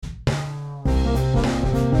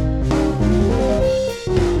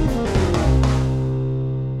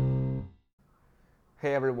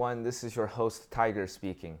Hey everyone, this is your host Tiger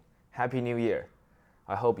speaking. Happy New Year.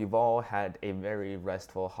 I hope you've all had a very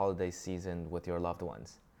restful holiday season with your loved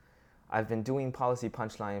ones. I've been doing Policy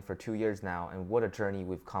Punchline for 2 years now, and what a journey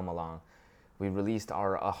we've come along. We released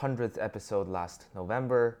our 100th episode last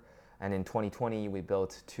November, and in 2020 we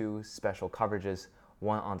built two special coverages,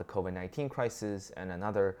 one on the COVID-19 crisis and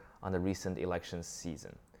another on the recent elections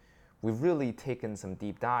season. We've really taken some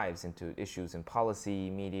deep dives into issues in policy,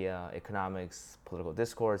 media, economics, political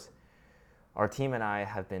discourse. Our team and I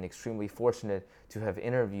have been extremely fortunate to have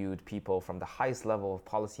interviewed people from the highest level of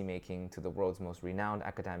policymaking to the world's most renowned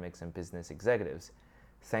academics and business executives.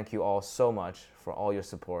 Thank you all so much for all your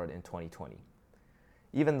support in 2020.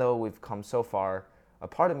 Even though we've come so far, a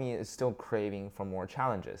part of me is still craving for more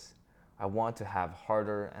challenges. I want to have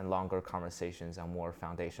harder and longer conversations on more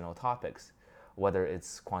foundational topics, whether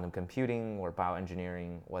it's quantum computing or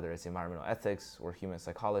bioengineering, whether it's environmental ethics or human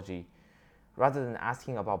psychology. Rather than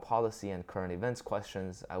asking about policy and current events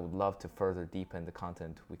questions, I would love to further deepen the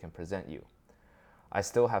content we can present you. I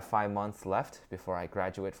still have 5 months left before I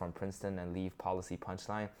graduate from Princeton and leave Policy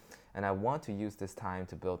Punchline, and I want to use this time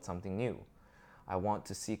to build something new. I want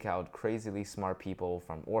to seek out crazily smart people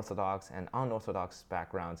from orthodox and unorthodox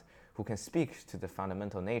backgrounds who can speak to the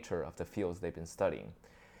fundamental nature of the fields they've been studying.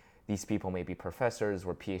 These people may be professors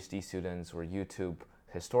or PhD students or YouTube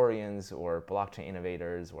historians or blockchain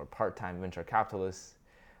innovators or part-time venture capitalists.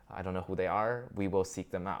 I don't know who they are. We will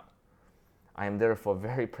seek them out. I am therefore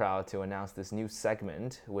very proud to announce this new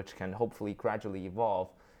segment, which can hopefully gradually evolve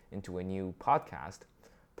into a new podcast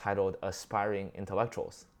titled Aspiring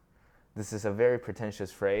Intellectuals. This is a very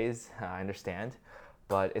pretentious phrase, I understand,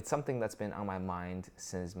 but it's something that's been on my mind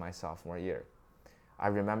since my sophomore year. I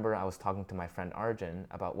remember I was talking to my friend Arjun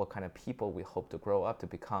about what kind of people we hope to grow up to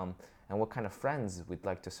become and what kind of friends we'd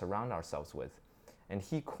like to surround ourselves with. And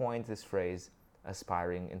he coined this phrase,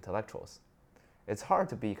 aspiring intellectuals. It's hard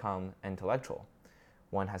to become intellectual.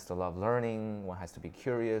 One has to love learning, one has to be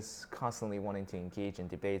curious, constantly wanting to engage in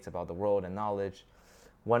debates about the world and knowledge.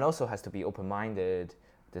 One also has to be open-minded,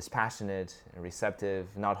 dispassionate, and receptive,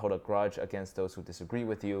 not hold a grudge against those who disagree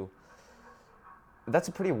with you. That's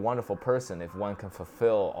a pretty wonderful person if one can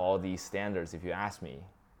fulfill all these standards, if you ask me.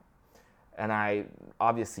 And I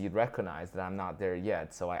obviously recognize that I'm not there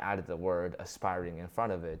yet, so I added the word aspiring in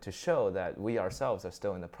front of it to show that we ourselves are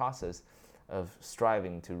still in the process of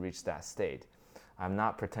striving to reach that state. I'm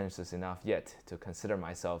not pretentious enough yet to consider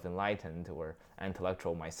myself enlightened or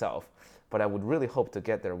intellectual myself, but I would really hope to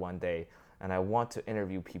get there one day, and I want to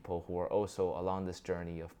interview people who are also along this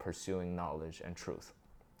journey of pursuing knowledge and truth.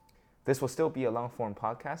 This will still be a long-form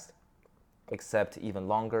podcast, except even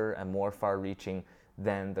longer and more far-reaching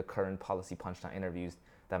than the current Policy Punchline interviews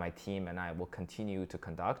that my team and I will continue to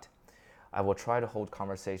conduct. I will try to hold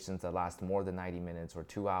conversations that last more than 90 minutes or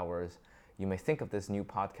 2 hours. You may think of this new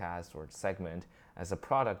podcast or segment as a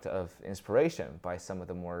product of inspiration by some of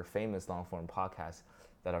the more famous long-form podcasts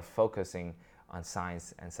that are focusing on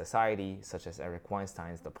science and society, such as Eric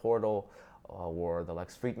Weinstein's The Portal or the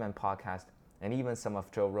Lex Fridman podcast, and even some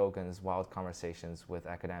of Joe Rogan's wild conversations with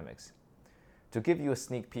academics. To give you a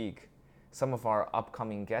sneak peek, some of our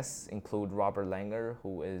upcoming guests include Robert Langer,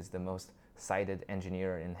 who is the most cited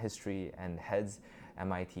engineer in history and heads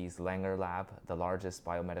MIT's Langer Lab, the largest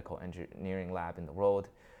biomedical engineering lab in the world,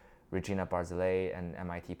 Regina Barzilay, an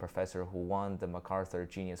MIT professor who won the MacArthur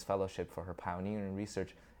Genius Fellowship for her pioneering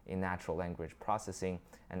research in natural language processing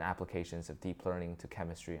and applications of deep learning to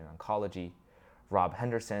chemistry and oncology, Rob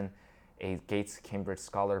Henderson, a Gates Cambridge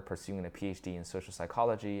scholar pursuing a PhD in social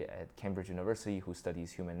psychology at Cambridge University who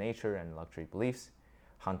studies human nature and luxury beliefs,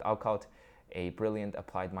 Hunt Auckott, a brilliant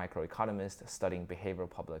applied microeconomist studying behavioral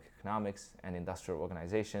public economics and industrial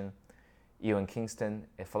organization, Ewan Kingston,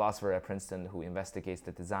 a philosopher at Princeton who investigates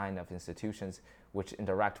the design of institutions which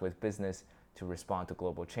interact with business to respond to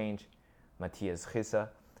global change, Matthias Gisse,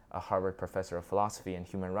 a Harvard professor of philosophy and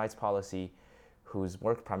human rights policy, whose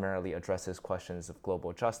work primarily addresses questions of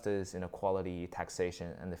global justice, inequality,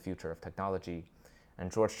 taxation, and the future of technology,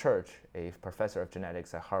 and George Church, a professor of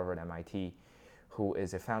genetics at Harvard MIT, who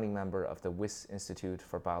is a founding member of the Wyss Institute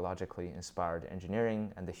for Biologically Inspired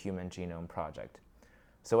Engineering and the Human Genome Project.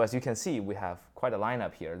 So as you can see, we have quite a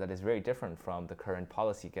lineup here that is very different from the current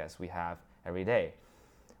policy guests we have every day.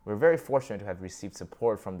 We're very fortunate to have received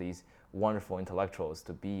support from these wonderful intellectuals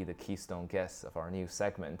to be the keystone guests of our new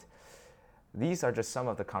segment. These are just some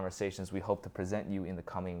of the conversations we hope to present you in the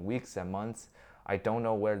coming weeks and months. I don't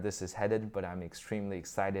know where this is headed, but I'm extremely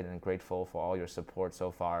excited and grateful for all your support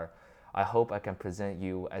so far. I hope I can present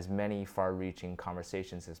you as many far-reaching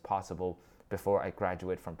conversations as possible before I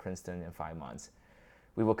graduate from Princeton in 5 months.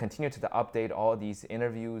 We will continue to update all these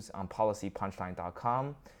interviews on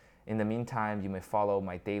policypunchline.com. In the meantime, you may follow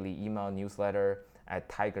my daily email newsletter at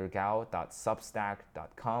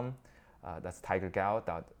tigergao.substack.com. That's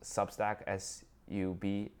tigergao.substack, substack,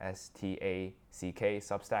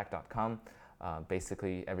 substack.com.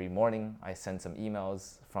 Basically, every morning I send some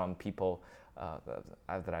emails from people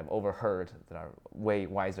that I've overheard that are way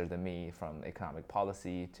wiser than me, from economic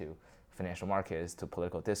policy to financial markets to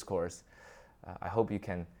political discourse. I hope you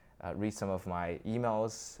can read some of my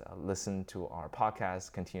emails, listen to our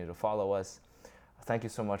podcast, continue to follow us. Thank you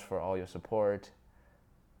so much for all your support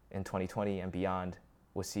in 2020 and beyond.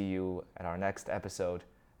 We'll see you at our next episode,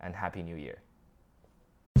 and Happy New Year.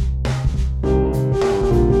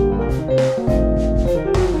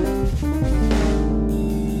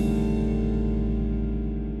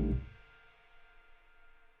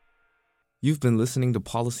 You've been listening to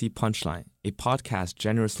Policy Punchline, a podcast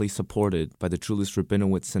generously supported by the Julius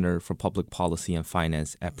Rabinowitz Center for Public Policy and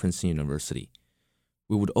Finance at Princeton University.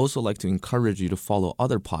 We would also like to encourage you to follow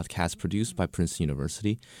other podcasts produced by Princeton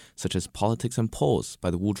University, such as Politics and Polls by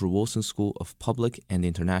the Woodrow Wilson School of Public and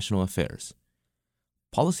International Affairs.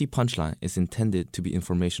 Policy Punchline is intended to be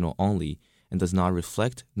informational only and does not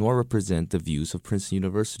reflect nor represent the views of Princeton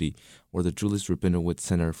University or the Julius Rabinowitz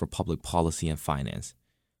Center for Public Policy and Finance.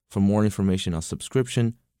 For more information on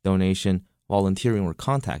subscription, donation, volunteering, or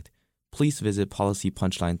contact, please visit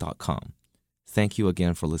policypunchline.com. Thank you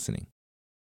again for listening.